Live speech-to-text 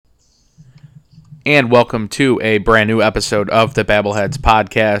And welcome to a brand new episode of the Babbleheads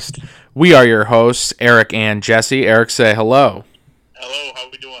podcast. We are your hosts, Eric and Jesse. Eric, say hello. Hello, how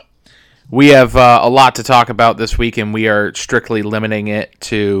we doing? We have a lot to talk about this week, and we are strictly limiting it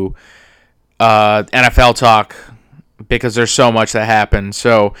to NFL talk because there's so much that happened.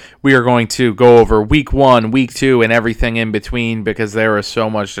 So we are going to go over week 1, week 2, and everything in between because there is so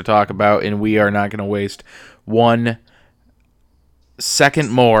much to talk about, and we are not going to waste 1 second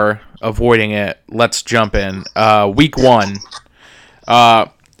more avoiding it. Let's jump in. Week 1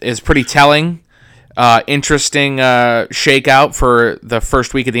 is pretty telling. Interesting shakeout for the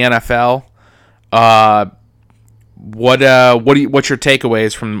first week of the NFL. What's your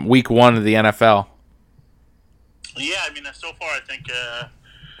takeaways from week 1 of the NFL? Yeah, so far I think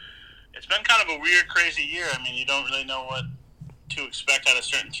it's been kind of a weird, crazy year. You don't really know what to expect out of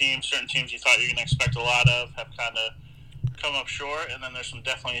certain teams. Certain teams you thought you were going to expect a lot of have kind of come up short, and then there's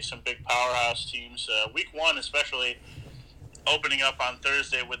definitely some big powerhouse teams. Week 1, especially opening up on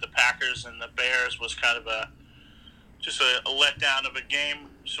Thursday with the Packers and the Bears, was kind of just a letdown of a game,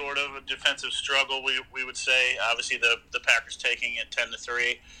 sort of a defensive struggle. We would say, obviously the Packers taking it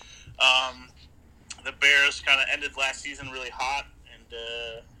 10-3. The Bears kind of ended last season really hot, and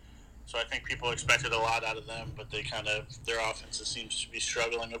so I think people expected a lot out of them, but their offense seems to be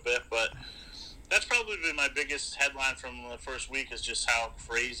struggling a bit. But that's probably been my biggest headline from the first week, is just how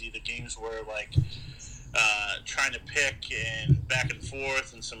crazy the games were, trying to pick and back and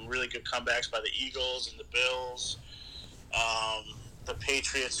forth, and some really good comebacks by the Eagles and the Bills. The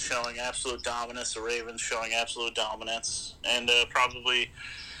Patriots showing absolute dominance, the Ravens showing absolute dominance, and probably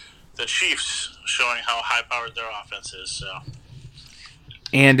the Chiefs showing how high-powered their offense is. So.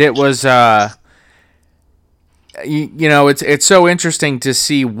 And it was it's so interesting to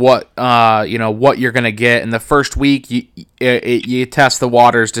see what what you're going to get in the first week. You test the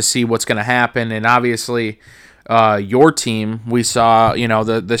waters to see what's going to happen, and obviously your team, we saw,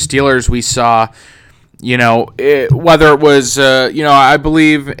 the Steelers, we saw, whether it was I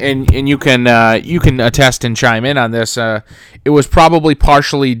believe, and you can attest and chime in on this, it was probably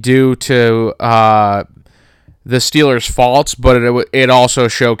partially due to the Steelers' faults, but it also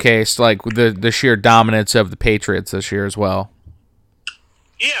showcased the sheer dominance of the Patriots this year as well.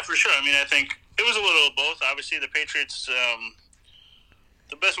 Yeah, for sure. I think it was a little of both. Obviously, the Patriots,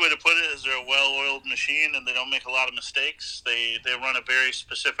 the best way to put it is they're a well-oiled machine, and they don't make a lot of mistakes. They run a very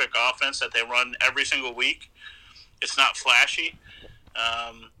specific offense that they run every single week. It's not flashy,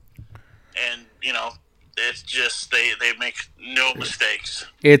 and it's just they make no mistakes.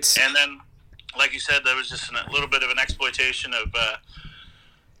 And then, like you said, there was just a little bit of an exploitation of the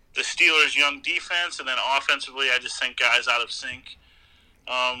Steelers' young defense, and then offensively, I just think guys out of sync.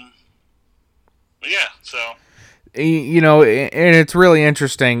 Yeah, so. And it's really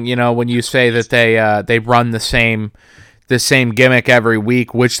interesting, when you say that they run the same gimmick every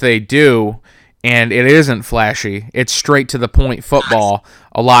week, which they do, and it isn't flashy. It's straight to the point football.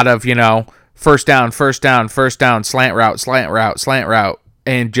 A lot of first down, slant route,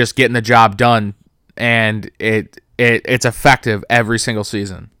 and just getting the job done, and it's effective every single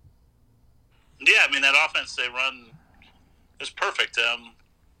season. Yeah, that offense they run is perfect.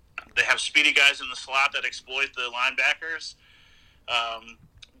 They have speedy guys in the slot that exploit the linebackers.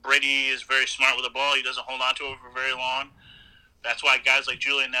 Brady is very smart with the ball. He doesn't hold on to it for very long. That's why guys like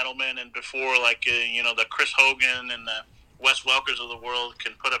Julian Edelman and before, the Chris Hogan and the Wes Welkers of the world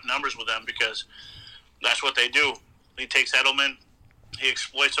can put up numbers with them, because that's what they do. He takes Edelman, he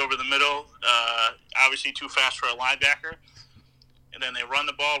exploits over the middle, obviously too fast for a linebacker, and then they run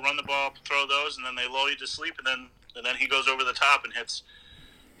the ball, throw those, and then they lull you to sleep, and then he goes over the top and hits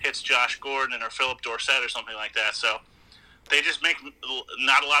Josh Gordon or Philip Dorsett or something like that. So they just make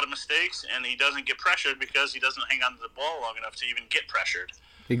not a lot of mistakes, and he doesn't get pressured because he doesn't hang on to the ball long enough to even get pressured.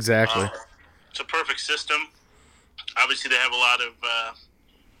 Exactly. It's a perfect system. Obviously, they have a lot of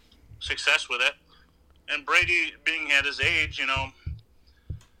success with it. And Brady, being at his age,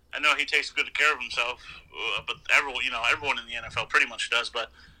 I know he takes good care of himself, but everyone in the NFL pretty much does. But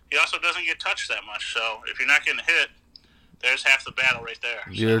he also doesn't get touched that much. So if you're not getting hit, there's half the battle right there.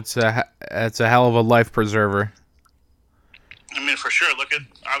 So. It's a hell of a life preserver. For sure.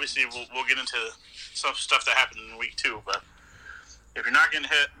 Obviously, we'll get into some stuff that happened in week 2, but if you're not getting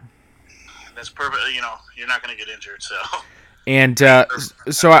hit, that's perfect. You're not going to get injured. So. And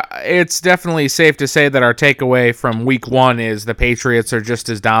so it's definitely safe to say that our takeaway from week 1 is the Patriots are just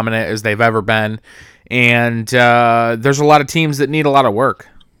as dominant as they've ever been, and there's a lot of teams that need a lot of work.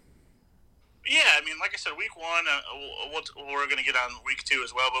 Yeah, like I said, week 1, we're going to get on week 2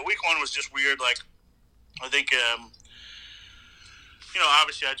 as well, but week 1 was just weird. I think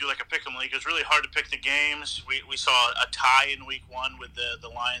obviously I do like a pick'em league. It's really hard to pick the games. We saw a tie in week 1 with the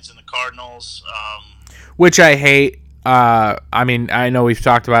Lions and the Cardinals. Which I hate. I mean, I know we've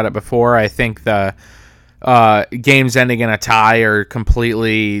talked about it before. I think the games ending in a tie are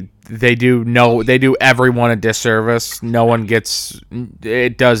completely. They do everyone a disservice. No one gets.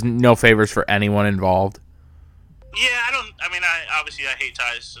 It does no favors for anyone involved. Yeah, I hate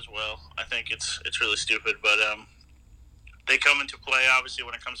ties as well. I think it's really stupid, but they come into play obviously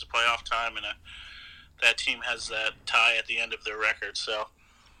when it comes to playoff time, and that team has that tie at the end of their record. So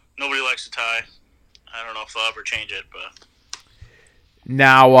nobody likes a tie. I don't know if they'll ever change it, but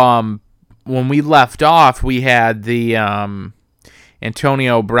now, when we left off, we had the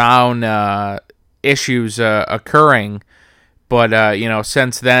Antonio Brown issues occurring, but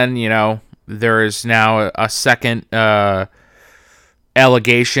since then, there is now a second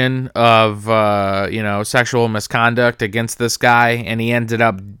allegation of sexual misconduct against this guy, and he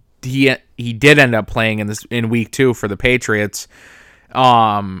did end up playing in week 2 for the Patriots.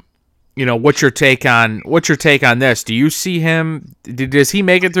 What's your take on this? Do you see him? Does he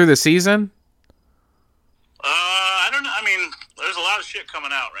make it through the season? I don't know. I mean, there's a lot of shit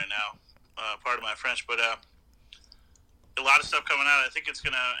coming out right now. Pardon my French, but a lot of stuff coming out. I think it's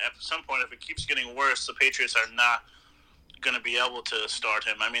gonna, at some point, if it keeps getting worse, the Patriots are not gonna be able to start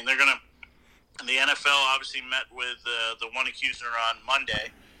him. I mean, they're gonna. The NFL obviously met with the one accuser on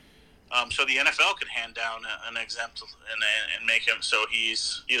Monday. So the NFL could hand down an exempt and make him so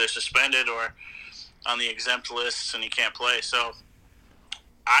he's either suspended or on the exempt lists and he can't play. So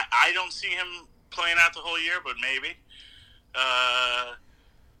I don't see him playing out the whole year, but maybe.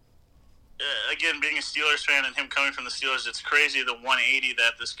 Again, being a Steelers fan and him coming from the Steelers, it's crazy the 180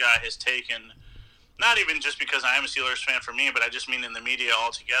 that this guy has taken. Not even just because I am a Steelers fan for me, but I just mean in the media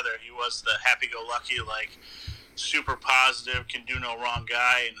altogether. He was the happy-go-lucky, super positive, can do no wrong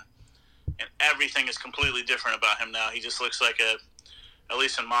guy, and everything is completely different about him now. He just looks like at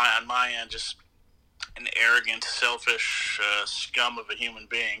least on my end, just an arrogant, selfish scum of a human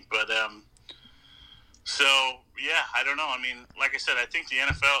being. But so yeah, I don't know. I mean, like I said, I think the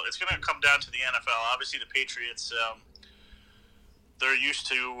NFL. It's going to come down to the NFL. Obviously, the Patriots. They're used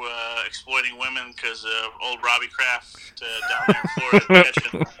to exploiting women because old Robbie Kraft down there in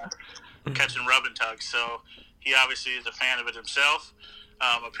Florida catching rub and tugs. So he obviously is a fan of it himself.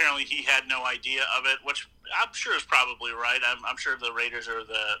 Apparently, he had no idea of it, which I'm sure is probably right. I'm sure the Raiders or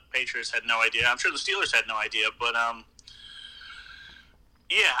the Patriots had no idea. I'm sure the Steelers had no idea. But,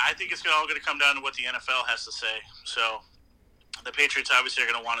 yeah, I think it's all going to come down to what the NFL has to say. So the Patriots obviously are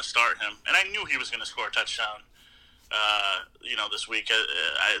going to want to start him. And I knew he was going to score a touchdown, this week.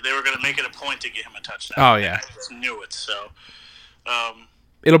 They were going to make it a point to get him a touchdown. Oh, yeah. I just knew it. So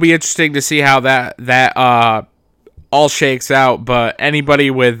it'll be interesting to see how that all shakes out, but anybody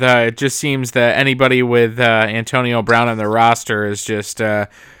with it just seems that anybody with Antonio Brown on their roster is just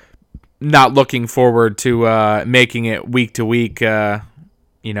not looking forward to making it week to week. What's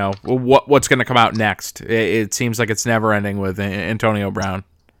going to come out next? It seems like it's never ending with Antonio Brown.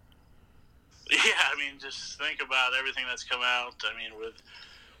 Yeah, I mean, just think about everything that's come out. I mean, with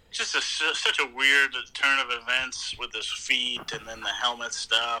just such a weird turn of events with his feet and then the helmet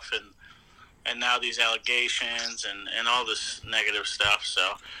stuff and now these allegations and all this negative stuff. So,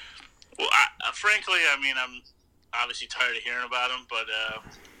 well, frankly, I mean, I'm obviously tired of hearing about him, but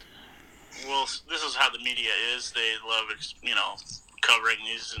this is how the media is. They love, covering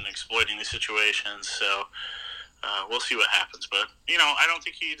these and exploiting these situations. So, we'll see what happens. But, I don't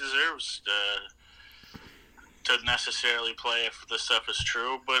think he deserves to necessarily play if this stuff is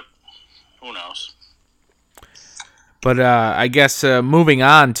true, but who knows? But I guess moving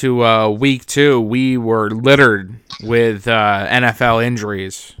on to week 2, we were littered with NFL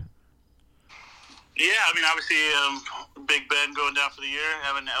injuries. Yeah, I mean, obviously, Big Ben going down for the year,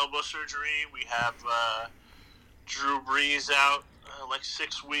 having elbow surgery. We have Drew Brees out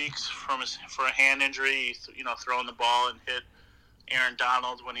 6 weeks for a hand injury. Throwing the ball and hit Aaron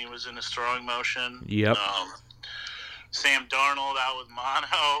Donald when he was in his throwing motion. Yep. Sam Darnold out with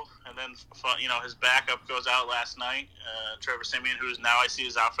mono, and then his backup goes out last night. Trevor Siemian, who's now I see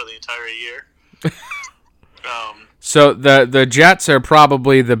is out for the entire year. So the Jets are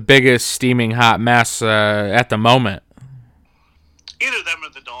probably the biggest steaming hot mess at the moment. Either them or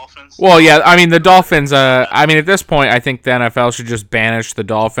the Dolphins. Well, yeah, I mean the Dolphins. I mean at this point, I think the NFL should just banish the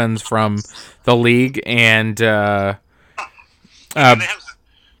Dolphins from the league, and it's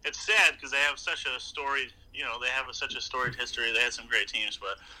sad because they have such a storied. They have such a storied history. They had some great teams,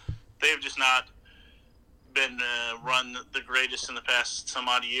 but they've just not been run the greatest in the past some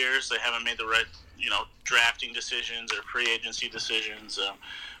odd years. They haven't made the right, drafting decisions or free agency decisions.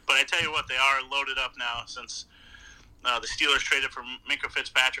 But I tell you what, they are loaded up now since the Steelers traded for Minka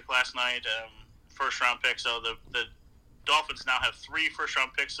Fitzpatrick last night, first round pick. So the Dolphins now have 3 first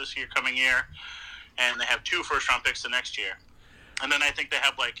round picks this coming year, and they have 2 first round picks the next year. And then I think they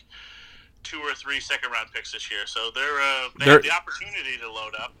have like 2 or 3 second round picks this year. So they have the opportunity to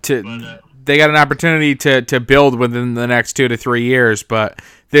load up. They got an opportunity to build within the next 2 to 3 years, but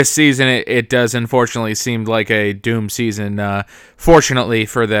this season it does unfortunately seem like a doomed season. Fortunately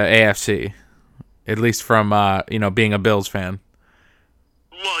for the AFC, at least from being a Bills fan.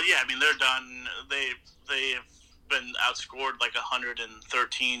 Well, yeah, I mean they're done. They've been outscored like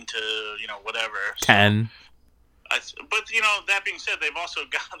 113 to whatever 10. But that being said, they've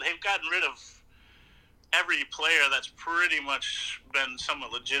gotten rid of every player that's pretty much been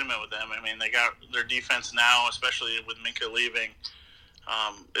somewhat legitimate with them. I mean, they got their defense now, especially with Minka leaving,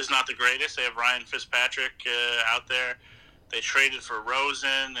 is not the greatest. They have Ryan Fitzpatrick out there. They traded for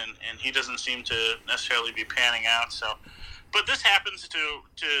Rosen, and he doesn't seem to necessarily be panning out. So, but this happens to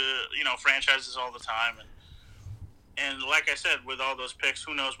franchises all the time, and like I said, with all those picks,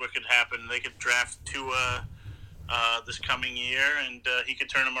 who knows what could happen? They could draft Tua this coming year, and he could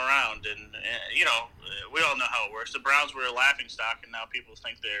turn them around. And we all know how it works. The Browns were a laughingstock, and now people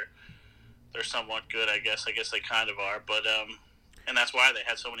think they're somewhat good. I guess they kind of are, but and that's why they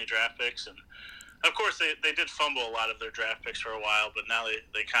had so many draft picks. And of course, they did fumble a lot of their draft picks for a while, but now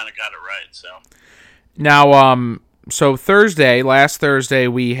they kind of got it right. So now, so last Thursday,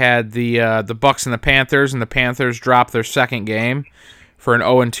 we had the Bucks and the Panthers dropped their second game for an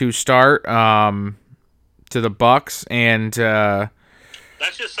 0-2 start. To the Bucks, and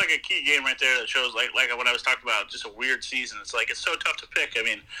that's just like a key game right there that shows like what I was talking about, just a weird season. It's like it's so tough to pick. I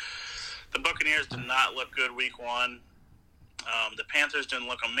mean, the Buccaneers did not look good week 1. The Panthers didn't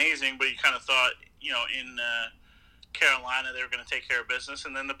look amazing, but you kind of thought in Carolina they were going to take care of business,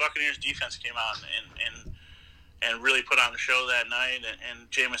 and then the Buccaneers defense came out and really put on a show that night, and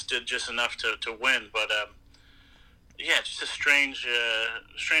Jameis did just enough to win. But yeah, just a strange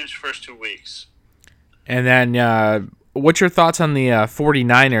first 2 weeks. And then, what's your thoughts on the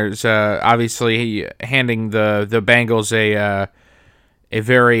 49ers? Obviously, handing the Bengals a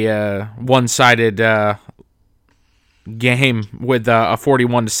very one-sided game with a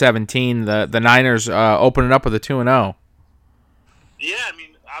 41-17. The Niners opening up with a 2-0. Yeah, I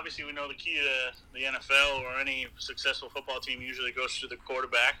mean, obviously we know the key to the NFL or any successful football team usually goes through the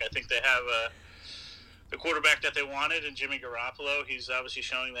quarterback. I think they have the quarterback that they wanted in Jimmy Garoppolo. He's obviously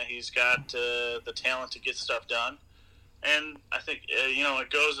showing that he's got the talent to get stuff done. And I think, it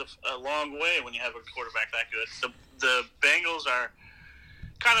goes a long way when you have a quarterback that good. The Bengals are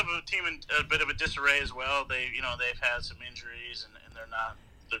kind of a team in a bit of a disarray as well. They've had some injuries, and they're not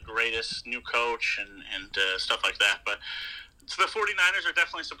the greatest new coach and stuff like that. But so the 49ers are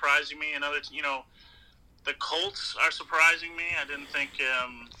definitely surprising me. The Colts are surprising me. I didn't think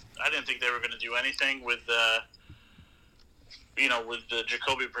they were going to do anything with the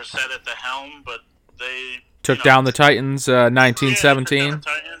Jacoby Brissett at the helm, but they took down the Titans 19-17. Yeah, the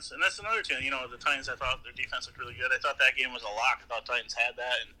Titans, and that's another team. The Titans, I thought their defense looked really good. I thought that game was a lock. I thought Titans had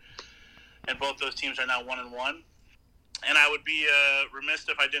that, and both those teams are now 1-1. And I would be remiss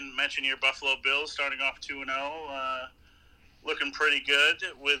if I didn't mention your Buffalo Bills starting off 2-0, looking pretty good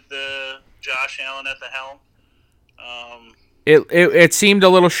with Josh Allen at the helm. It seemed a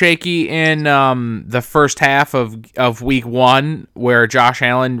little shaky in the first half of week 1, where Josh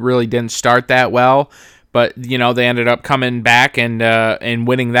Allen really didn't start that well, but they ended up coming back and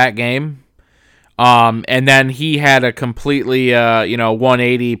winning that game. And then he had a completely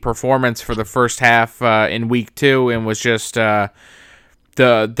 180 performance for the first half in week 2, and was just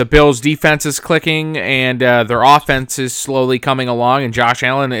the Bills' defense is clicking, and their offense is slowly coming along, and Josh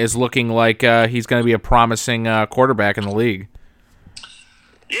Allen is looking like he's going to be a promising quarterback in the league.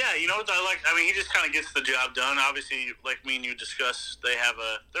 Yeah, you know what I like? I mean, he just kind of gets the job done. Obviously, like me and you discussed, they have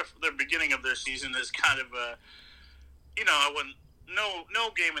their beginning of their season is kind of no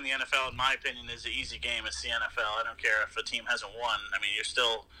game in the NFL, in my opinion, is an easy game. It's the NFL. I don't care if a team hasn't won. I mean, you're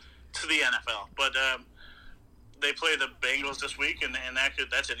still to the NFL. But they play the Bengals this week, and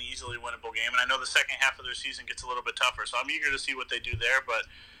that's an easily winnable game. And I know the second half of their season gets a little bit tougher, so I'm eager to see what they do there. But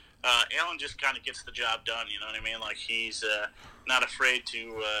Allen just kind of gets the job done, you know what I mean? Like, he's not afraid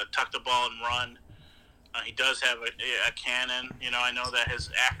to tuck the ball and run. He does have a cannon. I know that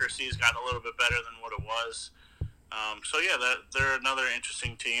his accuracy has gotten a little bit better than what it was. So, yeah, they're another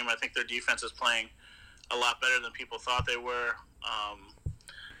interesting team. I think their defense is playing a lot better than people thought they were.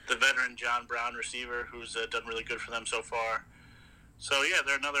 the veteran John Brown receiver, who's done really good for them so far. So yeah,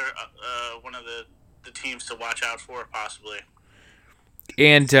 they're another one of the teams to watch out for, possibly.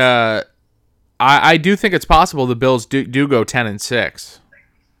 And I do think it's possible the Bills do go 10-6.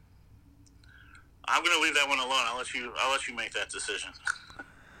 I'm going to leave that one alone. I'll let you make that decision.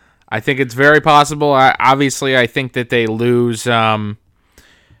 I think it's very possible. Obviously, I think that they lose the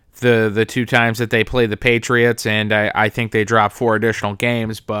 2 times that they play the Patriots, and I think they drop 4 additional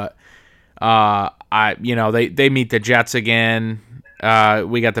games. But they meet the Jets again.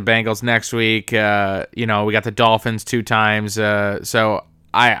 We got the Bengals next week. We got the Dolphins 2 times. So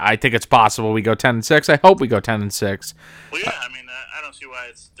I think it's possible we go 10-6. I hope we go 10-6. Well, yeah. I mean, I don't see why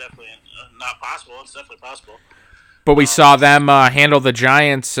it's definitely not possible. It's definitely possible. But we saw them handle the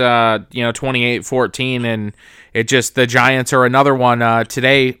Giants, 28-14, and the Giants are another one.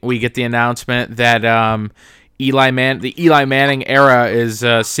 Today we get the announcement that the Eli Manning era is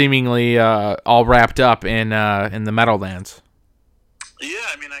seemingly all wrapped up in the Meadowlands. Yeah,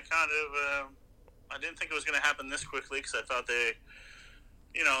 I mean, I didn't think it was going to happen this quickly because I thought that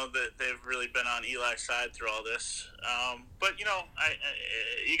they've really been on Eli's side through all this. But you got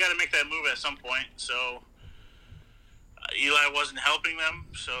to make that move at some point. So Eli wasn't helping them,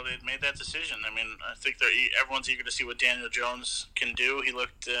 so they made that decision. I mean, I think everyone's eager to see what Daniel Jones can do. He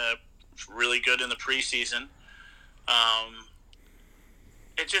looked really good in the preseason.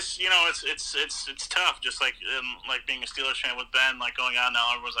 It just, it's tough. Just like being a Steelers fan with Ben, like going on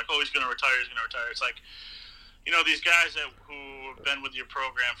now, everyone's like, oh, he's going to retire. It's like, these guys who have been with your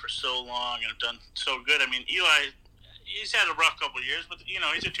program for so long and have done so good. I mean, Eli, he's had a rough couple of years, but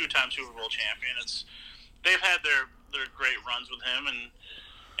he's a 2-time Super Bowl champion. They've had their great runs with him, and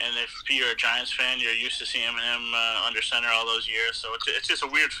if you're a Giants fan, you're used to seeing him under center all those years. So it's just a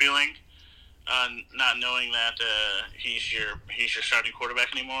weird feeling, not knowing that he's your starting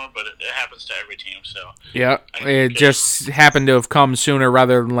quarterback anymore. But it happens to every team. So yeah, it just happened to have come sooner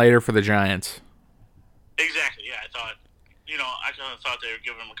rather than later for the Giants. Exactly. Yeah, I thought they would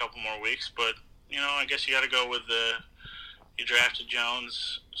give him a couple more weeks, but I guess you got to go with you drafted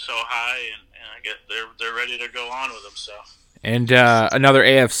Jones so high, and I guess they're ready to go on with him. So. And another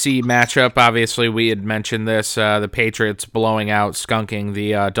AFC matchup. Obviously, we had mentioned this: the Patriots blowing out, skunking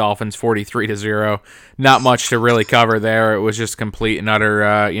the Dolphins 43-0. Not much to really cover there. It was just complete and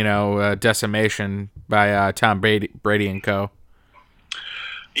utter, decimation by Tom Brady and co.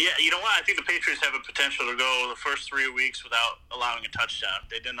 Yeah, you know what? I think the Patriots have a potential to go the first 3 weeks without allowing a touchdown.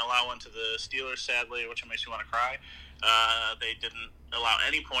 They didn't allow one to the Steelers, sadly, which makes me want to cry. They didn't allow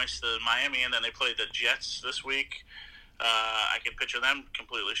any points to Miami, and then they played the Jets this week. I can picture them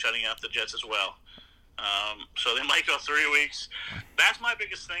completely shutting out the Jets as well. So they might go 3 weeks. That's my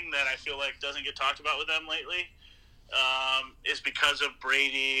biggest thing that I feel like doesn't get talked about with them lately, is because of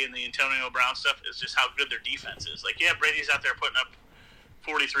Brady and the Antonio Brown stuff, is just how good their defense is. Like, yeah, Brady's out there putting up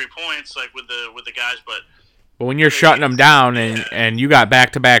 43 points, like with the guys, but when you're shutting them down and you got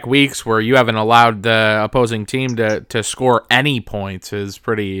back-to-back weeks where you haven't allowed the opposing team to score any points is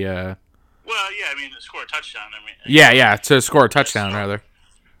pretty. Well, yeah, I mean, score a touchdown. I mean, yeah, to score a touchdown rather.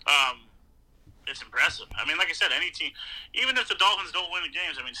 It's impressive. I mean, like I said, any team, even if the Dolphins don't win the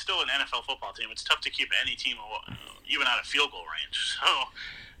games, I mean, still an NFL football team. It's tough to keep any team even out of field goal range. So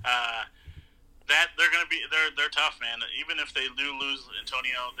that they're going to be they're tough, man. Even if they do lose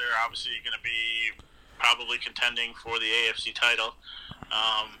Antonio, they're obviously going to be probably contending for the AFC title.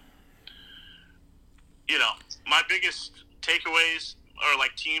 My biggest takeaways are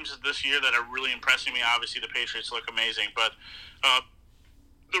like teams this year that are really impressing me. Obviously, the Patriots look amazing, but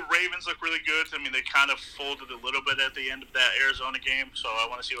the Ravens look really good. I mean, they kind of folded a little bit at the end of that Arizona game, so I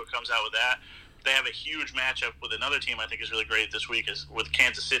want to see what comes out with that. They have a huge matchup with another team I think is really great this week, is with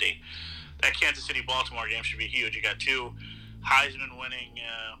Kansas City. That Kansas City-Baltimore game should be huge. You got 2 Heisman-winning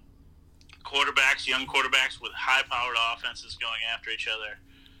young quarterbacks with high-powered offenses going after each other.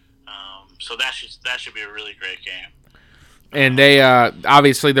 So that should be a really great game. And they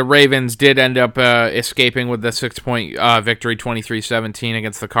obviously the Ravens did end up escaping with the 6-point victory, 23-17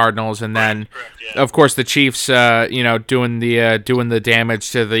 against the Cardinals, and then of course the Chiefs, doing the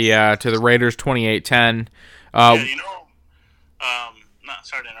damage to the Raiders, 28-10. Not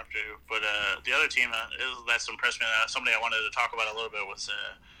sorry to interrupt you, but the other team that's impressed me, somebody I wanted to talk about a little bit was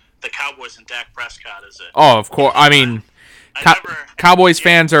the Cowboys and Dak Prescott. Oh, of course. I mean, Cowboys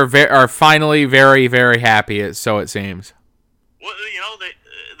fans are finally very, very happy. So it seems. Well,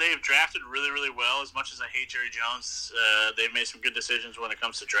 they've drafted really, really well. As much as I hate Jerry Jones, they've made some good decisions when it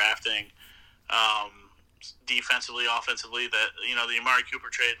comes to drafting, defensively, offensively. The Amari Cooper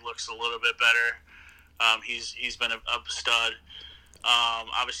trade looks a little bit better. He's been a stud.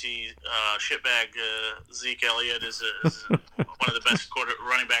 Obviously, shitbag Zeke Elliott is one of the best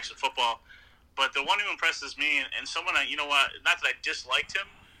running backs in football. But the one who impresses me, and someone you know what, not that I disliked him,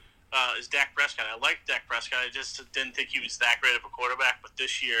 is Dak Prescott. I liked Dak Prescott. I just didn't think he was that great of a quarterback. But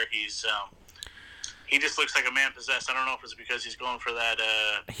this year, he just looks like a man possessed. I don't know if it's because he's going for that.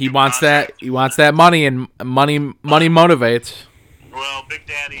 He wants contract. He wants that money, and money motivates. Well, Big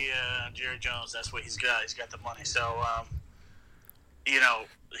Daddy Jerry Jones, that's what he's got. He's got the money. So, you know,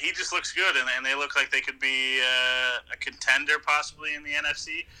 he just looks good, and they look like they could be a contender possibly in the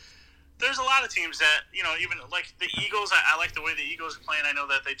NFC. There's a lot of teams that, you know, even like the Eagles, I like the way the Eagles are playing. I know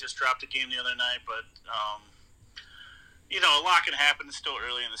that they just dropped a game the other night, but, you know, a lot can happen. It's still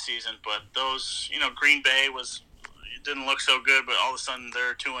early in the season, but those, you know, Green Bay didn't look so good, but all of a sudden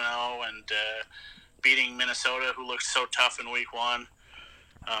they're 2-0 and beating Minnesota, who looked so tough in week 1.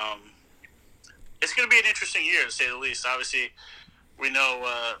 It's going to be an interesting year, to say the least. Obviously, we know,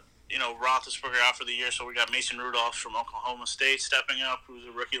 you know, Roethlisberger out for the year, so we got Mason Rudolph from Oklahoma State stepping up, who was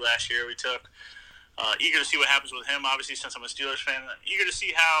a rookie last year we took. Eager to see what happens with him, obviously, since I'm a Steelers fan. Eager to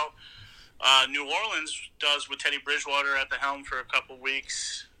see how New Orleans does with Teddy Bridgewater at the helm for a couple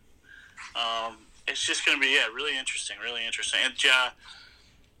weeks. It's just going to be, really interesting, really interesting. And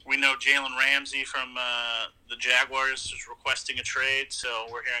we know Jalen Ramsey from the Jaguars is requesting a trade, so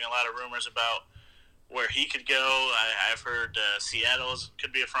we're hearing a lot of rumors about where he could go. I've heard Seattle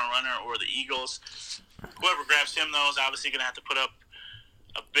could be a front runner, or the Eagles. Whoever grabs him, though, is obviously going to have to put up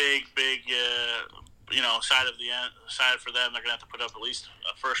a big, you know, side for them. They're going to have to put up at least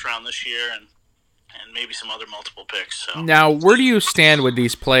a first round this year, and maybe some other multiple picks. So now, where do you stand with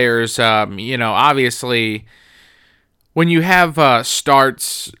these players? You know, obviously, when you have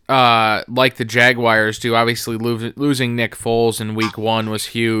starts like the Jaguars do, obviously losing Nick Foles in week 1 was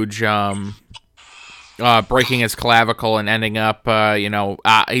huge. Breaking his clavicle and ending up, you know,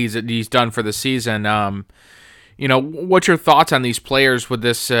 he's done for the season. You know, what's your thoughts on these players with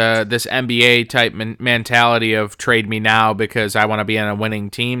this NBA type mentality of trade me now because I want to be on a winning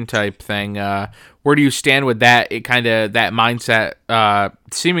team type thing? Where do you stand with that? That mindset,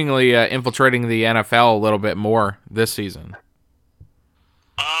 seemingly infiltrating the NFL a little bit more this season.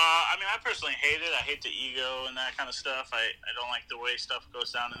 I mean, I personally hate it. I hate the ego and that kind of stuff. I don't like the way stuff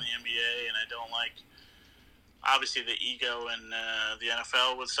goes down in the NBA, and I don't like, obviously, the ego in the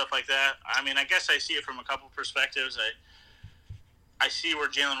NFL with stuff like that. I mean, I guess I see it from a couple perspectives. I see where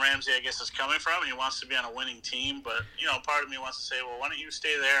Jalen Ramsey, I guess, is coming from. He wants to be on a winning team, but, you know, part of me wants to say, well, why don't you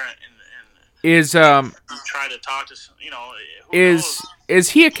stay there and try to talk to, you know, is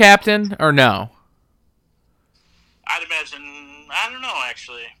he a captain or no? I'd imagine, I don't know,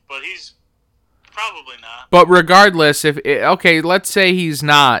 actually, but he's probably not. But regardless, let's say he's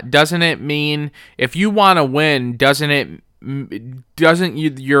not. Doesn't it mean if you want to win? Doesn't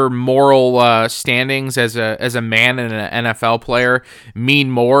your moral standings as a man and an NFL player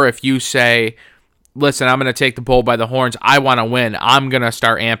mean more if you say, "Listen, I'm going to take the bull by the horns. I want to win. I'm going to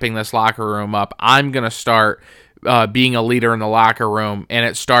start amping this locker room up. I'm going to start being a leader in the locker room," and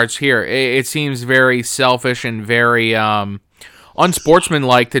it starts here. It seems very selfish and very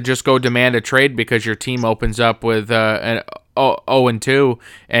unsportsmanlike to just go demand a trade because your team opens up with an 0-2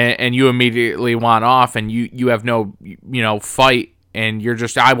 and you immediately want off and you have no fight and you're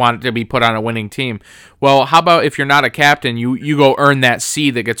just, I want to be put on a winning team. Well, how about if you're not a captain, you go earn that C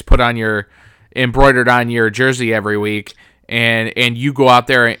that gets put on embroidered on your jersey every week, and you go out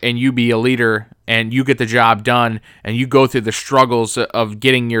there and you be a leader and you get the job done and you go through the struggles of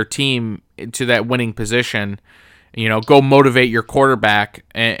getting your team to that winning position. You know, go motivate your quarterback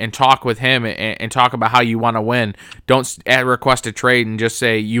and talk with him and talk about how you want to win. Don't request a trade and just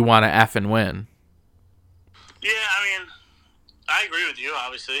say you want to F and win. Yeah, I mean, I agree with you,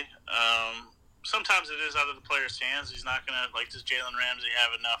 obviously. Sometimes it is out of the player's hands. He's not going to, like, does Jalen Ramsey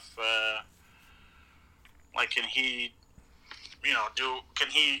have enough, can he, can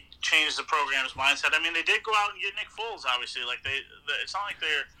he change the program's mindset? I mean, they did go out and get Nick Foles, obviously. Like, it's not like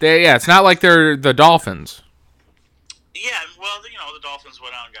it's not like they're the Dolphins. Yeah, well, the Dolphins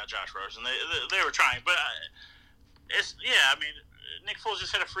went out and got Josh Rosen. They were trying, but I mean, Nick Foles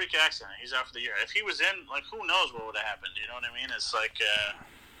just had a freak accident. He's out for the year. If he was in, like, who knows what would have happened? You know what I mean? It's like,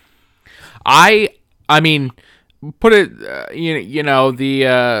 I mean, put it,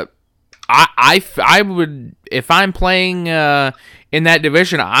 I would, if I'm playing in that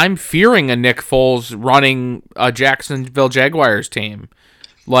division, I'm fearing a Nick Foles running a Jacksonville Jaguars team.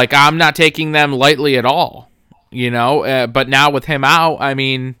 Like, I'm not taking them lightly at all. But now with him out, I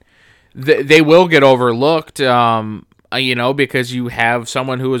mean, they will get overlooked. because you have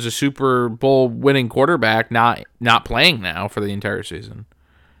someone who is a Super Bowl winning quarterback not playing now for the entire season.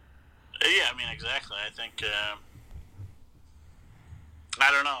 Yeah, I mean, exactly. I think,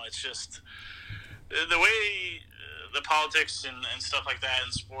 I don't know. It's just the way the politics and stuff like that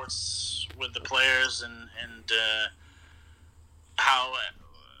in sports with the players and how,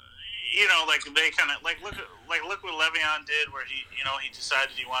 like they kind of, look what Le'Veon did where he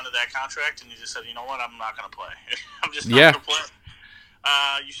decided he wanted that contract and he just said, you know what, I'm not going to play. I'm just not going to play.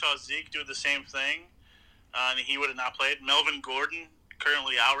 You saw Zeke do the same thing, and he would have not played. Melvin Gordon,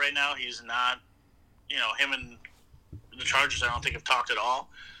 currently out right now. He's not, him and the Chargers, I don't think have talked at all.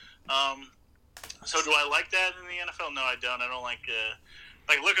 So do I like that in the NFL? No, I don't. I don't like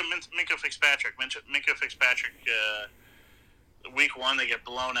look at Minkah Fitzpatrick. Minkah Fitzpatrick, week 1, they get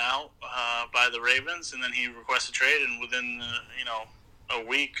blown out by the Ravens, and then he requests a trade, and within, a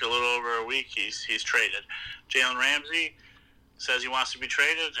week, a little over a week, he's traded. Jalen Ramsey says he wants to be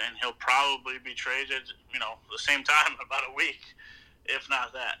traded, and he'll probably be traded, the same time, about a week, if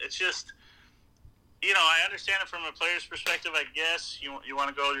not that. It's just, I understand it from a player's perspective. I guess you want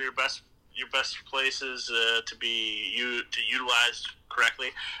to go to your best places to be utilized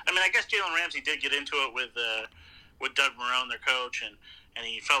correctly. I mean, I guess Jalen Ramsey did get into it with Doug Marrone, their coach, and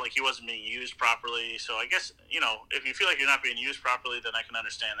he felt like he wasn't being used properly. So I guess, if you feel like you're not being used properly, then I can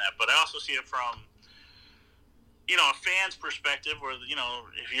understand that. But I also see it from, a fan's perspective where,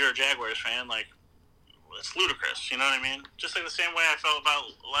 if you're a Jaguars fan, it's ludicrous. You know what I mean? Just like the same way I felt about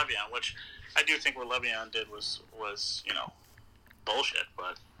Le'Veon, which I do think what Le'Veon did was bullshit,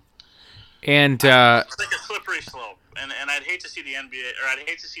 but... And it's like a slippery slope, and I'd hate to see the NBA, or I'd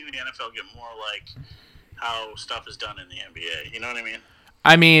hate to see the NFL get more like how stuff is done in the NBA. You know what I mean?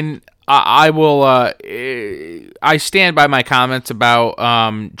 I mean, I will. I stand by my comments about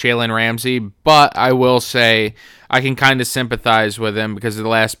Jalen Ramsey, but I will say I can kind of sympathize with him because the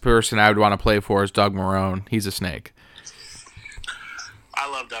last person I would want to play for is Doug Marrone. He's a snake. I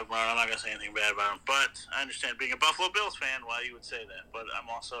love Doug Marrone. I'm not gonna say anything bad about him, but I understand being a Buffalo Bills fan why you would say that. But I'm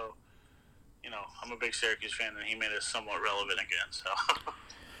also, I'm a big Syracuse fan, and he made us somewhat relevant again. So,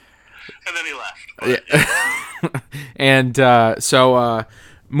 and then he left. But, yeah. And so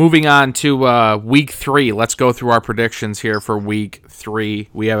moving on to week 3, let's go through our predictions here for week 3.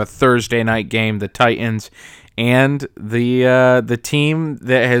 We have a Thursday night game, the Titans, and the team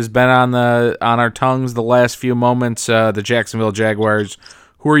that has been on our tongues the last few moments, the Jacksonville Jaguars.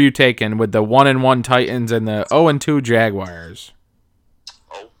 Who are you taking with the 1-1 Titans and the 0-2 Jaguars?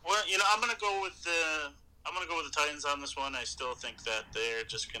 Well, I'm gonna go with the Titans on this one. I still think that they're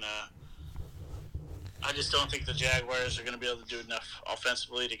just gonna. I just don't think the Jaguars are gonna be able to do enough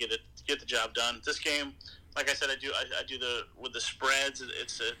offensively to get the job done. This game, like I said, I do with the spreads.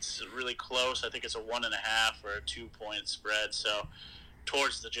 It's really close. I think it's a 1.5 or a 2-point spread. So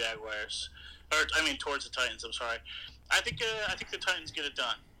towards the Jaguars, towards the Titans. I'm sorry. I think the Titans get it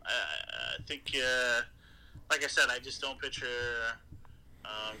done. I think, like I said, I just don't picture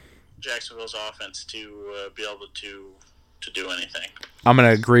Jacksonville's offense to be able to do anything. I'm going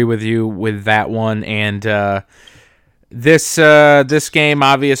to agree with you with that one. And this game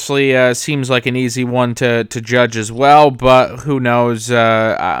obviously seems like an easy one to judge as well, but who knows?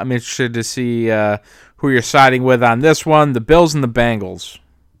 I'm interested to see who you're siding with on this one, the Bills and the Bengals.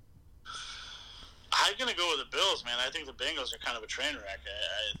 I'm going to go with the Bills, man. I think the Bengals are kind of a train wreck.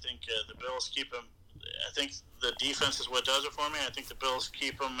 I think the Bills keep them. I think the defense is what does it for me. I think the Bills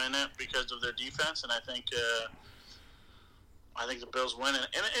keep them in it because of their defense, and I think the Bills win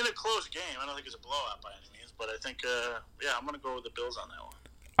in a close game. I don't think it's a blowout by any means, but I think, I'm going to go with the Bills on that one.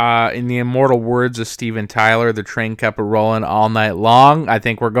 In the immortal words of Steven Tyler, the train kept it rolling all night long. I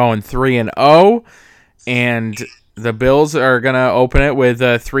think we're going 3-0, and the Bills are going to open it with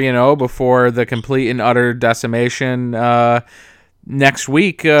 3-0 before the complete and utter decimation next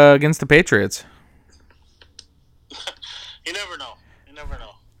week against the Patriots. You never know.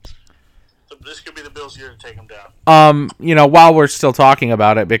 This could be the Bills' year to take them down. While we're still talking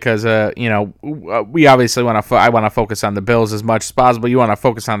about it, because we obviously want to. I want to focus on the Bills as much as possible. You want to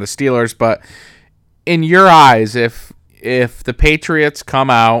focus on the Steelers, but in your eyes, if the Patriots come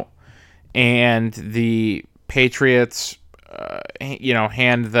out and the Patriots,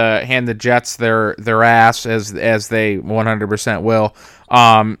 hand the Jets their ass as they 100% will.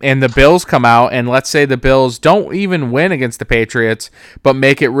 And the Bills come out, and let's say the Bills don't even win against the Patriots, but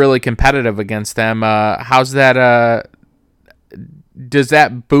make it really competitive against them. How's that? Does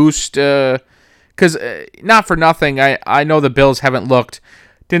that boost? Because not for nothing, I know the Bills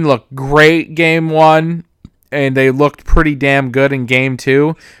didn't look great game 1, and they looked pretty damn good in game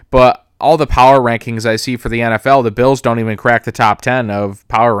 2. But all the power rankings I see for the NFL, the Bills don't even crack the top 10 of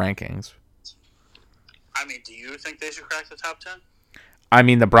power rankings. I mean, do you think they should crack the top 10? I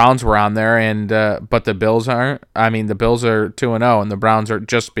mean, the Browns were on there, and but the Bills aren't. I mean, the Bills are 2-0, and the Browns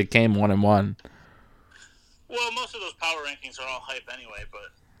just became 1-1. Well, most of those power rankings are all hype anyway.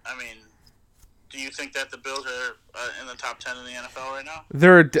 But I mean, do you think that the Bills are in the top 10 in the NFL right now?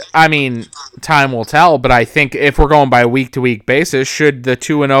 I mean, time will tell. But I think if we're going by week to week basis, should the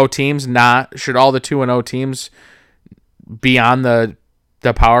 2-0 teams not? Should all the 2-0 teams be on the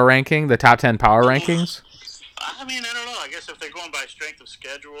power ranking, the top 10 power rankings? I mean, I don't know. I guess if they're going by strength of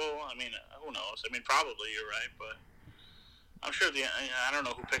schedule, I mean, who knows? I mean, probably you're right, but I'm sure I don't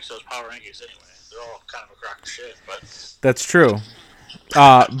know who picks those power rankings anyway. They're all kind of a crock of shit, but that's true.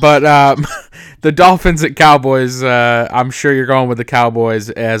 But the Dolphins at Cowboys, I'm sure you're going with the Cowboys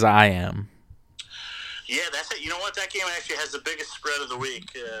as I am. Yeah, that's it. You know what? That game actually has the biggest spread of the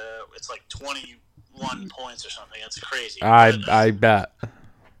week. It's like 21 points or something. That's crazy. I bet.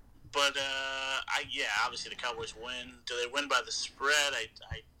 But obviously the Cowboys win. Do they win by the spread?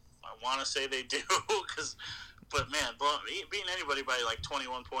 I want to say they do, but man, beating anybody by like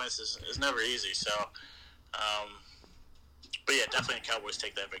 21 points is never easy. So, but yeah, definitely the Cowboys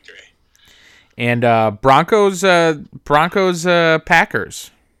take that victory. And Broncos,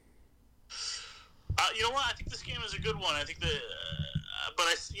 Packers. You know what? I think this game is a good one. I think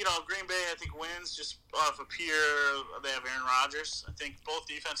Green Bay, I think, wins just off of they have Aaron Rodgers. I think both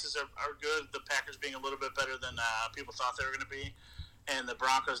defenses are good. The Packers being a little bit better than people thought they were going to be, and the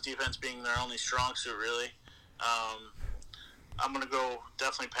Broncos defense being their only strong suit, really. I'm going to go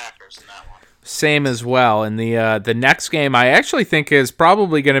definitely Packers in that one. Same as well. And the next game I actually think is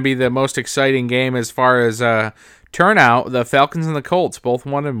probably going to be the most exciting game as far as turnout. The Falcons and the Colts, both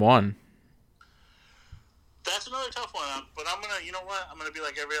 1-1. That's another tough one, but I'm gonna. You know what? I'm gonna be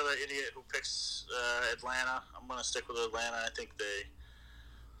like every other idiot who picks Atlanta. I'm gonna stick with Atlanta. I think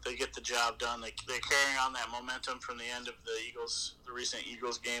they get the job done. They're carrying on that momentum from the end of the recent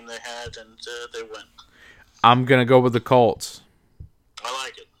Eagles game they had, and they win. I'm gonna go with the Colts. I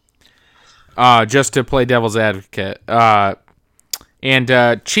like it. Just to play devil's advocate.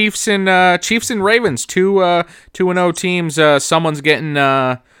 And Chiefs and Ravens, 2-0 teams. Someone's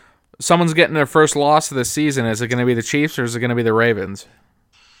getting their first loss of the season. Is it going to be the Chiefs or is it going to be the Ravens?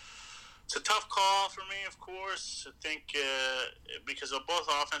 It's a tough call for me, of course. I think because both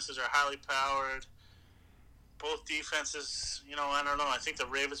offenses are highly powered. Both defenses, I don't know. I think the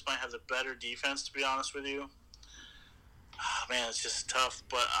Ravens might have the better defense, to be honest with you. Oh, man, it's just tough.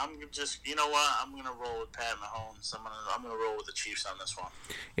 But I'm just, you know what? I'm going to roll with Pat Mahomes. I'm going to roll with the Chiefs on this one.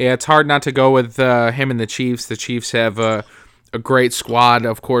 Yeah, it's hard not to go with him and the Chiefs. The Chiefs have a great squad,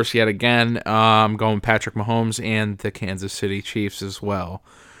 of course, yet again. Going Patrick Mahomes and the Kansas City Chiefs as well.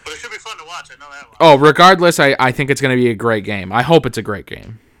 But it should be fun to watch. I know that one. Oh, regardless, I think it's going to be a great game. I hope it's a great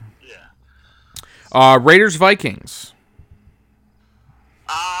game. Yeah. Raiders-Vikings.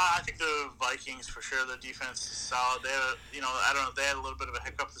 I think the Vikings, for sure. Their defense is solid. They had they had a little bit of a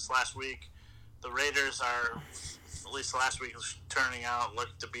hiccup this last week. The Raiders are, at least last week, was turning out,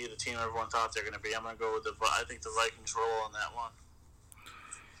 looked to be the team everyone thought they're going to be. I'm going to go with I think the Vikings roll on that one.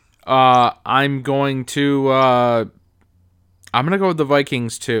 I'm going to go with the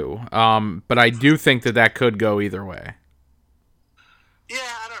Vikings too. But I do think that could go either way. Yeah,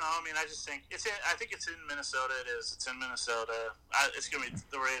 I don't know. I mean, I just think I think it's in Minnesota. It is. It's in Minnesota. It's going to be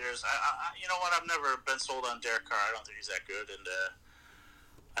the Raiders. You know what? I've never been sold on Derek Carr. I don't think he's that good.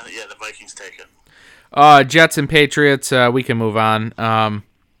 And the Vikings take it. Jets and Patriots. We can move on.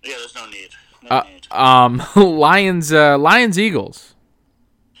 There's no need. Lions, Eagles.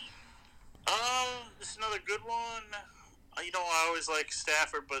 This is another good one. I always like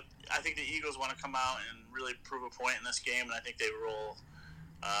Stafford, but I think the Eagles want to come out and really prove a point in this game, and I think they roll.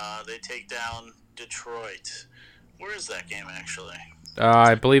 They take down Detroit. Where is that game, actually?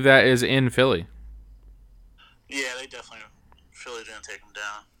 I believe that is in Philly. Yeah, they definitely. Philly's going to take them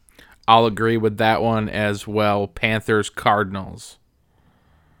down. I'll agree with that one as well. Panthers, Cardinals.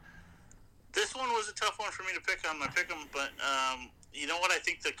 This one was a tough one for me to pick. I'm going to pick them, but you know what? I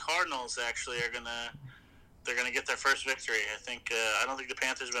think the Cardinals actually are going to. They're going to get their first victory. I don't think the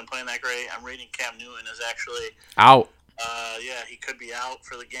Panthers have been playing that great. I'm reading Cam Newton is actually out. He could be out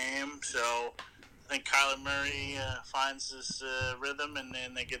for the game. So I think Kyler Murray finds his rhythm, and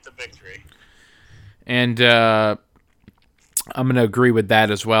then they get the victory. And I'm going to agree with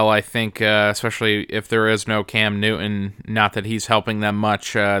that as well. I think, especially if there is no Cam Newton, not that he's helping them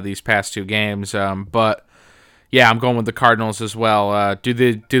much these past two games, but. Yeah, I'm going with the Cardinals as well. Do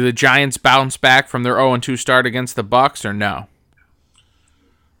the Giants bounce back from their 0-2 start against the Bucs or no?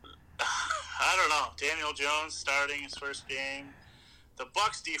 Daniel Jones starting his first game. The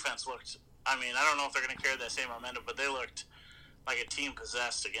Bucs defense looked. I mean, I don't know if they're going to carry that same momentum, but they looked like a team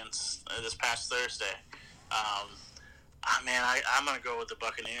possessed against this past Thursday. I'm going to go with the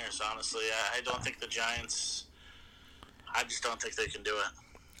Buccaneers, honestly. I don't think the Giants. I just don't think they can do it.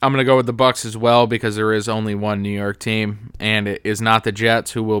 I'm going to go with the Bucs as well because there is only one New York team, and it is not the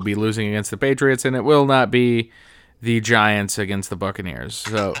Jets who will be losing against the Patriots, and it will not be the Giants against the Buccaneers.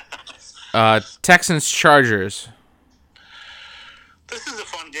 So, Texans-Chargers. This is a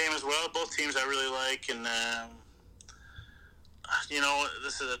fun game as well. Both teams I really like, and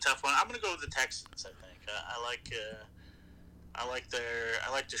this is a tough one. I'm going to go with the Texans. I think I like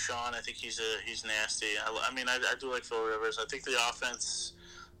Deshaun. I think he's nasty. I do like Phil Rivers. I think the offense.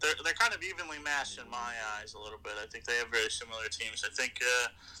 They're kind of evenly matched in my eyes a little bit. I think they have very similar teams. I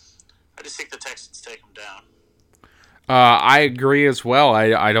just think the Texans take them down. I agree as well.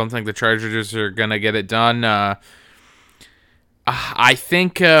 I don't think the Chargers are going to get it done. I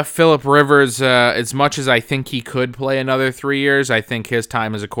think Phillip Rivers, as much as I think he could play another 3 years, I think his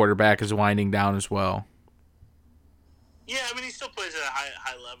time as a quarterback is winding down as well. Yeah, he still plays at a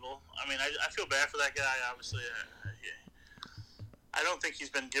high level. I feel bad for that guy, obviously. I don't think he's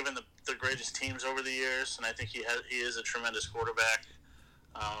been given the greatest teams over the years, and I think he is a tremendous quarterback.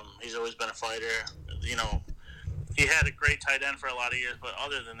 He's always been a fighter. He had a great tight end for a lot of years, but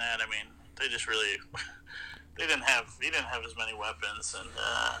other than that, they just really he didn't have as many weapons, and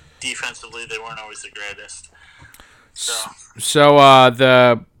defensively they weren't always the greatest. So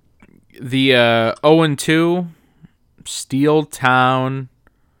the 0-2 Steel Town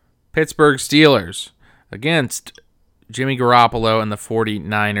Pittsburgh Steelers against Jimmy Garoppolo and the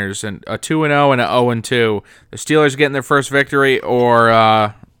 49ers, and a 2-0 and a 0-2. The Steelers getting their first victory,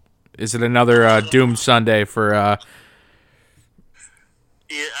 or is it another doomed Sunday for?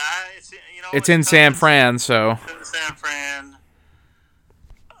 It's in San Fran, so. It's in San Fran.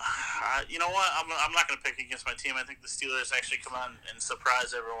 You know what? I'm not going to pick against my team. I think the Steelers actually come out and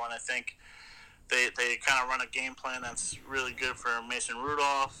surprise everyone. I think they kind of run a game plan that's really good for Mason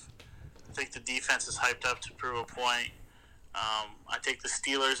Rudolph. I think the defense is hyped up to prove a point. I take the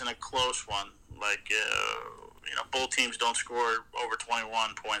Steelers in a close one. Both teams don't score over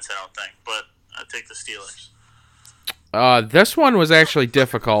 21 points, I don't think. But I take the Steelers. This one was actually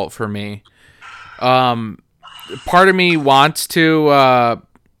difficult for me. Part of me wants to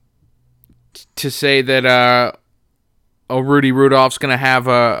say that Rudy Rudolph's going to have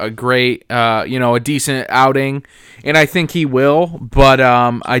a great, a decent outing, and I think he will. But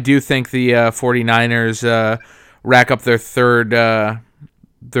I do think the 49ers rack up their third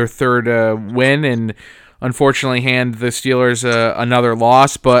win, and unfortunately hand the Steelers another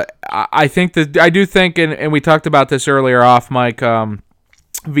loss. But I do think, and we talked about this earlier off mic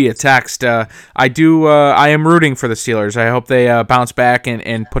via text. I am rooting for the Steelers. I hope they bounce back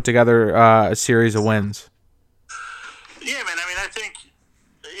and put together a series of wins. Yeah, man. I think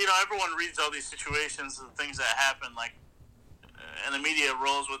everyone reads all these situations and things that happen, and the media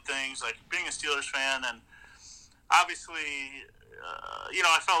rolls with things like being a Steelers fan, and obviously,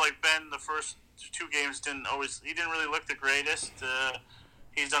 I felt like Ben the first 2 games didn't really look the greatest.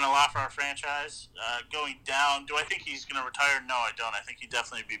 He's done a lot for our franchise. Going down, do I think he's going to retire? No, I don't. I think he'd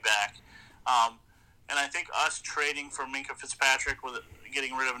definitely be back. And I think us trading for Minkah Fitzpatrick with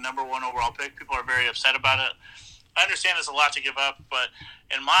getting rid of a number 1 overall pick, people are very upset about it. I understand it's a lot to give up, but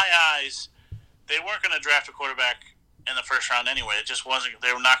in my eyes, they weren't going to draft a quarterback in the first round anyway. It just wasn't.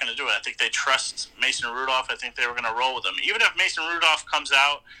 They were not going to do it. I think they trust Mason Rudolph. I think they were going to roll with him. Even if Mason Rudolph comes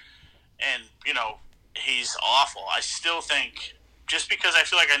out and, he's awful, I still think, just because I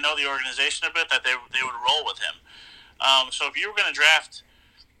feel like I know the organization a bit, that they would roll with him. So if you were going to draft,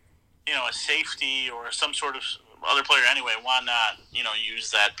 a safety or some sort of other player anyway, why not,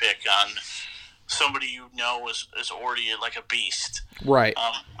 use that pick on somebody is already like a beast. Right.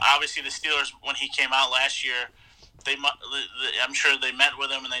 Obviously, the Steelers, when he came out last year, I'm sure they met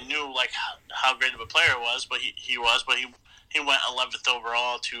with him and they knew how great of a player he was. But he went 11th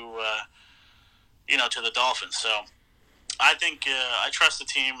overall to the Dolphins. So I think I trust the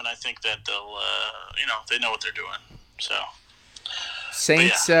team, and I think that they'll they know what they're doing. So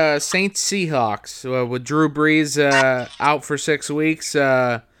Saints Seahawks with Drew Brees out for 6 weeks.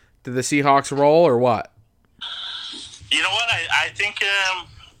 Do the Seahawks roll or what? You know what? I think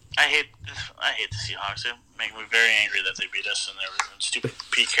I hate the Seahawks. They make me very angry that they beat us and everything. Stupid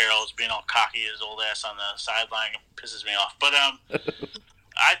Pete Carroll is being all cocky, his old ass on the sideline. It pisses me off. But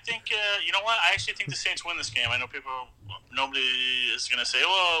I think you know what? I actually think the Saints win this game. I know nobody is going to say,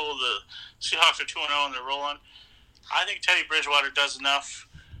 "Well, the Seahawks are 2-0 and they're rolling." I think Teddy Bridgewater does enough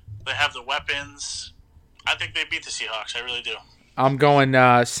They have the weapons. I think they beat the Seahawks. I really do. I'm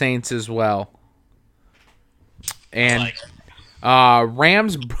going Saints as well. I And like it.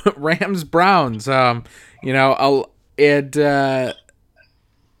 Rams Rams Browns. You know, it.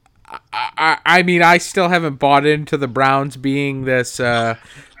 I mean, I still haven't bought into the Browns being this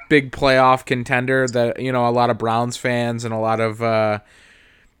big playoff contender that a lot of Browns fans and a lot of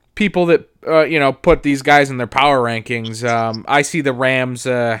people that put these guys in their power rankings. I see the Rams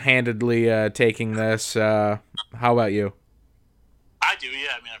handedly taking this. How about you? I do,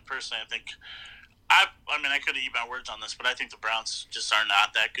 yeah. I mean, personally, I think I could have eaten my words on this, but I think the Browns just are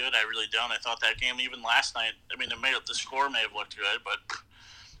not that good. I really don't. I thought that game, even last night. I mean, the score may have looked good, but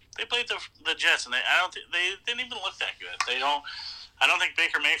they played the Jets, and I don't think they didn't even look that good. They don't. I don't think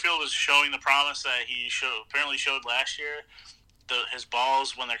Baker Mayfield was showing the promise that he apparently showed last year. His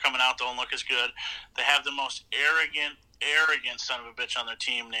balls when they're coming out don't look as good. They have the most arrogant son of a bitch on their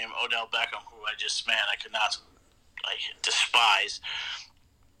team named Odell Beckham, who I could not despise.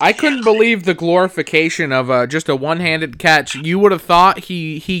 I couldn't believe the glorification of just a one-handed catch. You would have thought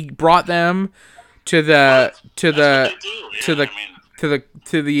he brought them to the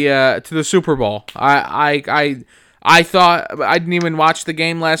Super Bowl. I thought I didn't even watch the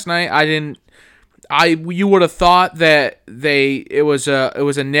game last night. You would have thought that it was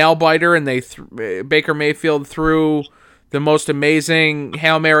a nail biter, and Baker Mayfield threw the most amazing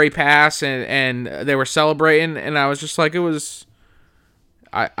Hail Mary pass, and they were celebrating, and I was just like, it was.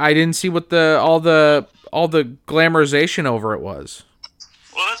 I didn't see what all the glamorization over it was.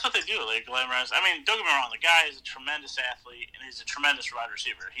 Well, that's what they do. They glamorize. I mean, don't get me wrong. The guy is a tremendous athlete, and he's a tremendous wide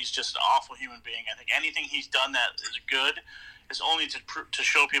receiver. He's just an awful human being. I think anything he's done that is good is only to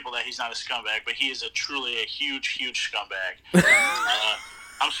show people that he's not a scumbag, but he is truly a huge scumbag.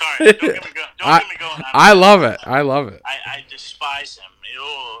 I'm sorry. Don't get me going. I love it. I love it. I despise him.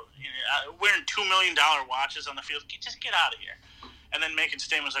 Wearing $2 million watches on the field. Just get out of here. And then making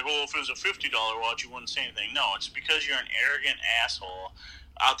statements like, "Oh, if it was a $50 watch, you wouldn't say anything." No, it's because you're an arrogant asshole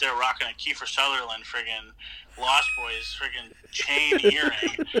out there rocking a Kiefer Sutherland friggin' Lost Boys friggin' chain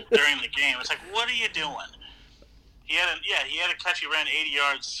earring during the game. It's like, what are you doing? He had a catch. He ran 80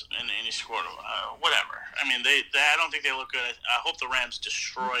 yards and he scored. Whatever. I mean, I don't think they look good. I hope the Rams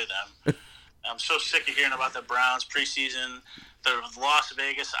destroy them. I'm so sick of hearing about the Browns preseason, the Las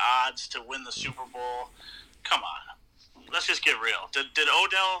Vegas odds to win the Super Bowl. Come on. Let's just get real. Did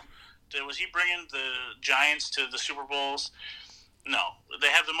Odell? Was he bringing the Giants to the Super Bowls? No. They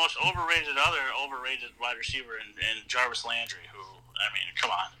have the most overrated wide receiver in Jarvis Landry. Who, I mean,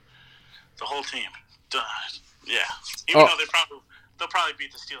 come on, the whole team. Yeah. Even though they'll probably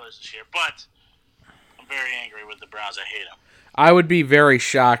beat the Steelers this year, but I'm very angry with the Browns. I hate them. I would be very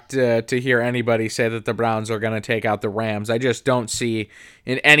shocked to hear anybody say that the Browns are going to take out the Rams. I just don't see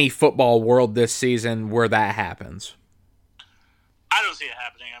in any football world this season where that happens. I don't see it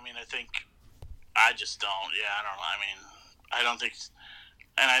happening. I just don't. Yeah, I don't know. I mean, I don't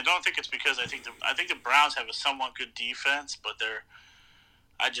think it's because I think the Browns have a somewhat good defense, but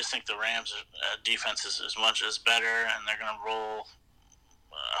I just think the Rams' defense is as much as better, and they're going to roll,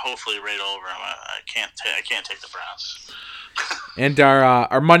 hopefully right over them. I can't take the Browns. And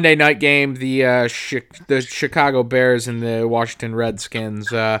our Monday night game, the Chicago Bears and the Washington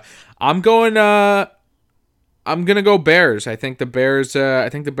Redskins. I'm gonna go Bears. I think the Bears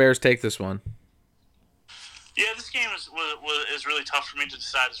take this one. Yeah, this game is really tough for me to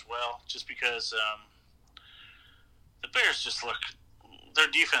decide as well, just because the Bears just look. Their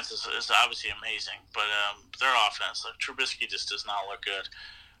defense is obviously amazing, but their offense, like Trubisky, just does not look good.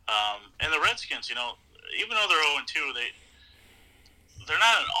 And the Redskins, even though they're 0-2, they're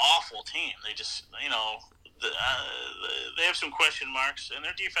not an awful team. They just, they have some question marks, and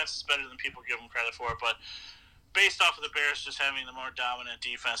their defense is better than people give them credit for. But based off of the Bears just having the more dominant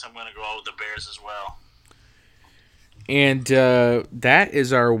defense, I'm going to go out with the Bears as well. And that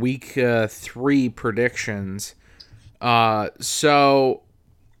is our week 3 predictions. So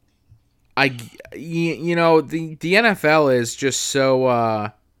the NFL is just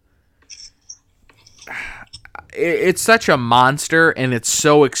so it's such a monster, and it's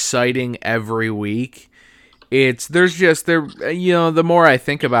so exciting every week. The more I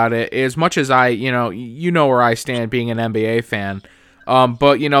think about it, as much as I, where I stand being an NBA fan. But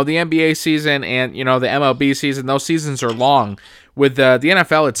the NBA season and the MLB season, those seasons are long. With the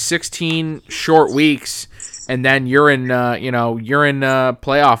NFL, it's 16 short weeks, and then you're in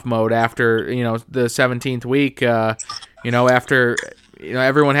playoff mode after the 17th week. After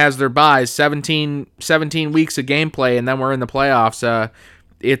everyone has their buys, 17 weeks of gameplay, and then we're in the playoffs.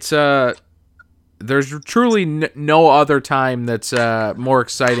 there's truly no other time that's more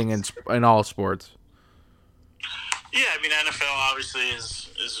exciting in all sports. Yeah, I mean NFL obviously is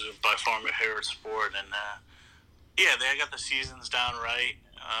by far my favorite sport, and yeah, they got the seasons down right.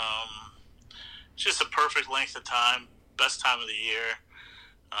 It's just a perfect length of time, best time of the year.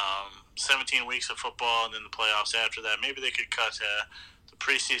 17 weeks of football, and then the playoffs after that. Maybe they could cut the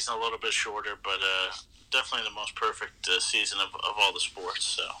preseason a little bit shorter, but definitely the most perfect season of all the sports.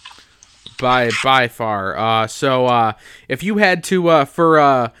 So by far. So if you had to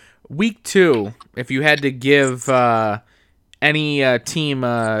for week 2, if you had to give any team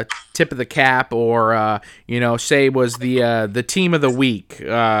tip of the cap, or say was the team of the week,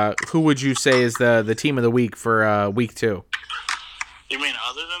 who would you say is the team of the week for week 2? You mean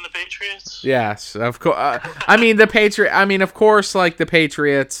other than the Patriots? Yes, of course. I mean the Patriot. I mean, of course, like the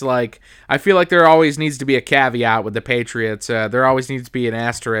Patriots. Like, I feel like there always needs to be a caveat with the Patriots. There always needs to be an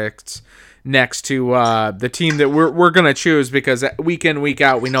asterisk next to the team that we're gonna choose, because week in, week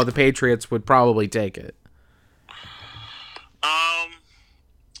out, we know the Patriots would probably take it. I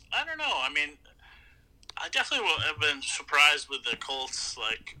don't know. I mean, I definitely have been surprised with the Colts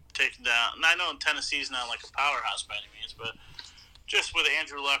taking down. And I know Tennessee's not like a powerhouse by any means, but just with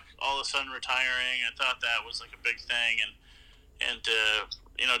Andrew Luck all of a sudden retiring, I thought that was like a big thing. And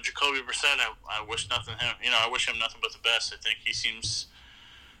Jacoby Brissett, I wish nothing him. I wish him nothing but the best. I think he seems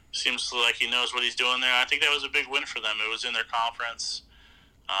like he knows what he's doing there. I think that was a big win for them. It was in their conference,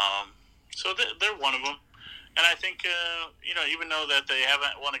 so they're one of them. And I think even though that they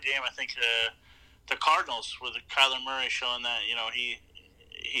haven't won a game, I think the Cardinals, with Kyler Murray showing that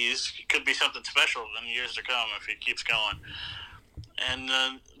he's could be something special in years to come if he keeps going. And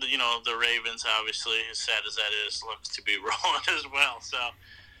the Ravens, obviously, as sad as that is, looks to be rolling as well. So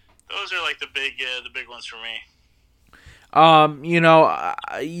those are like the big ones for me. You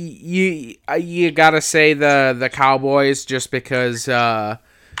gotta say the Cowboys, just because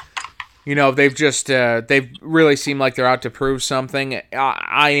they've really seemed like they're out to prove something.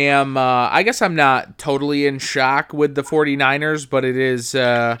 I guess I'm not totally in shock with the 49ers, but it is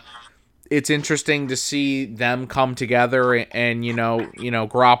it's interesting to see them come together, and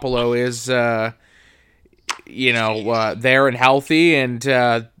Garoppolo is there and healthy, and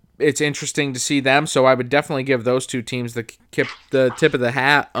it's interesting to see them. So I would definitely give those two teams the tip of the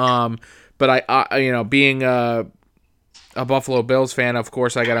hat. But I being a Buffalo Bills fan, of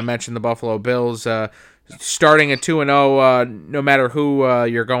course, I got to mention the Buffalo Bills. Starting at 2-0, no matter who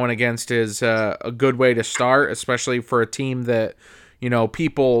you're going against, is a good way to start, especially for a team that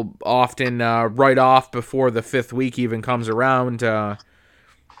people often write off before the 5th week even comes around. And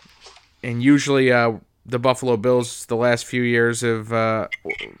usually the Buffalo Bills the last few years have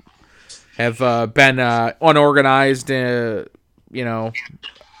been unorganized,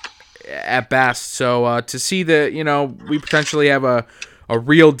 at best. So to see that we potentially have a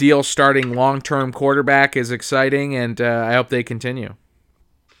real deal starting long-term quarterback is exciting, and I hope they continue.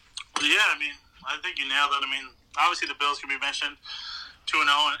 Yeah, I mean, I think you nailed it. I mean, obviously the Bills can be mentioned 2-0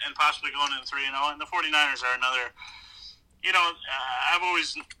 and possibly going into 3-0, and the 49ers are another. I've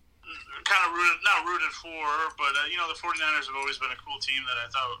always kind of rooted for, but the 49ers have always been a cool team that I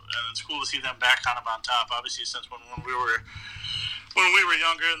thought, and it's cool to see them back kind of on top. Obviously, since when we were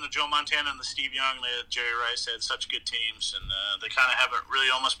younger, and the Joe Montana and the Steve Young, Jerry Rice had such good teams, and they kind of haven't really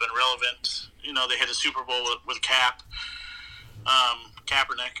almost been relevant. They hit a Super Bowl with Kaepernick,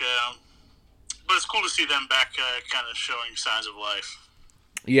 but it's cool to see them back, kind of showing signs of life.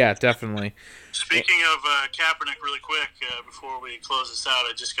 Yeah, definitely. Speaking of Kaepernick, really quick, before we close this out,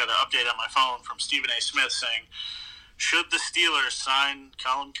 I just got an update on my phone from Stephen A. Smith saying, should the Steelers sign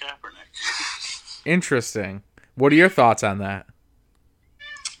Colin Kaepernick? Interesting. What are your thoughts on that?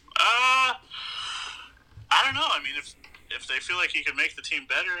 I don't know. I mean, if they feel like he could make the team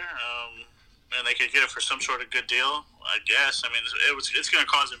better, and they could get it for some sort of good deal, I guess. I mean, it's going to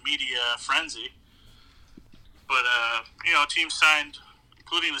cause a media frenzy. But teams signed,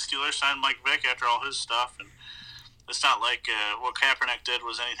 including the Steelers, signed Mike Vick after all his stuff, and it's not like what Kaepernick did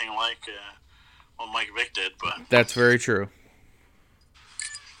was anything like what Mike Vick did. But that's very true.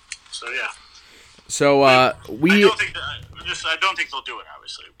 So yeah. So I don't think they'll do it,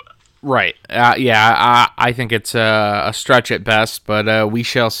 obviously, but. Right. I think it's a stretch at best, but we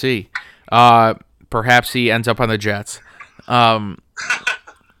shall see. Perhaps he ends up on the Jets.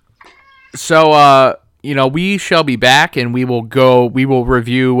 So we shall be back, and we will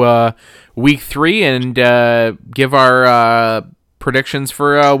review week 3 and give our predictions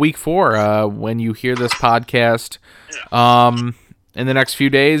for week 4 when you hear this podcast in the next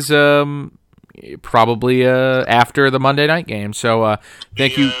few days. Probably after the Monday night game. So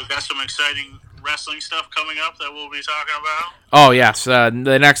thank you. Got some exciting wrestling stuff coming up that we'll be talking about. Oh, yes.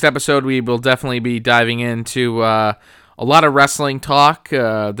 The next episode, we will definitely be diving into a lot of wrestling talk.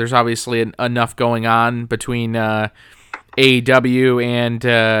 There's obviously enough going on between AEW and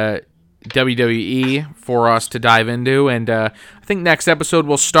WWE for us to dive into. And I think next episode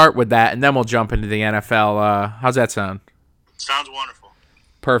we'll start with that, and then we'll jump into the NFL. How's that sound? Sounds wonderful.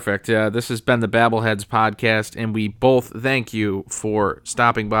 Perfect. This has been the Babbleheads podcast, and we both thank you for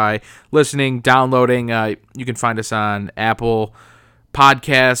stopping by, listening, downloading. You can find us on Apple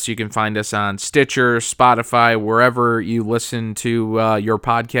Podcasts. You can find us on Stitcher, Spotify, wherever you listen to your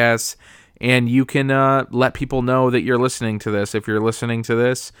podcasts, and you can let people know that you're listening to this. If you're listening to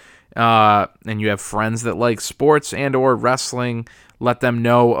this and you have friends that like sports and or wrestling, let them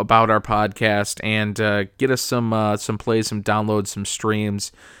know about our podcast and get us some plays, some downloads, some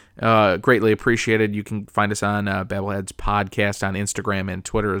streams. Greatly appreciated. You can find us on Babbleheads Podcast on Instagram and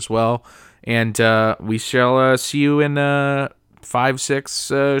Twitter as well. And we shall see you in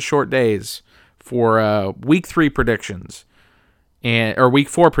 5-6 short days for Week 3 predictions, or Week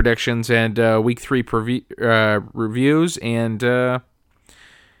 4 predictions and Week 3 reviews and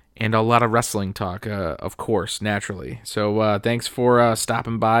a lot of wrestling talk, of course, naturally. So thanks for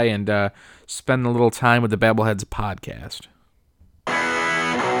stopping by and spending a little time with the Babbleheads podcast.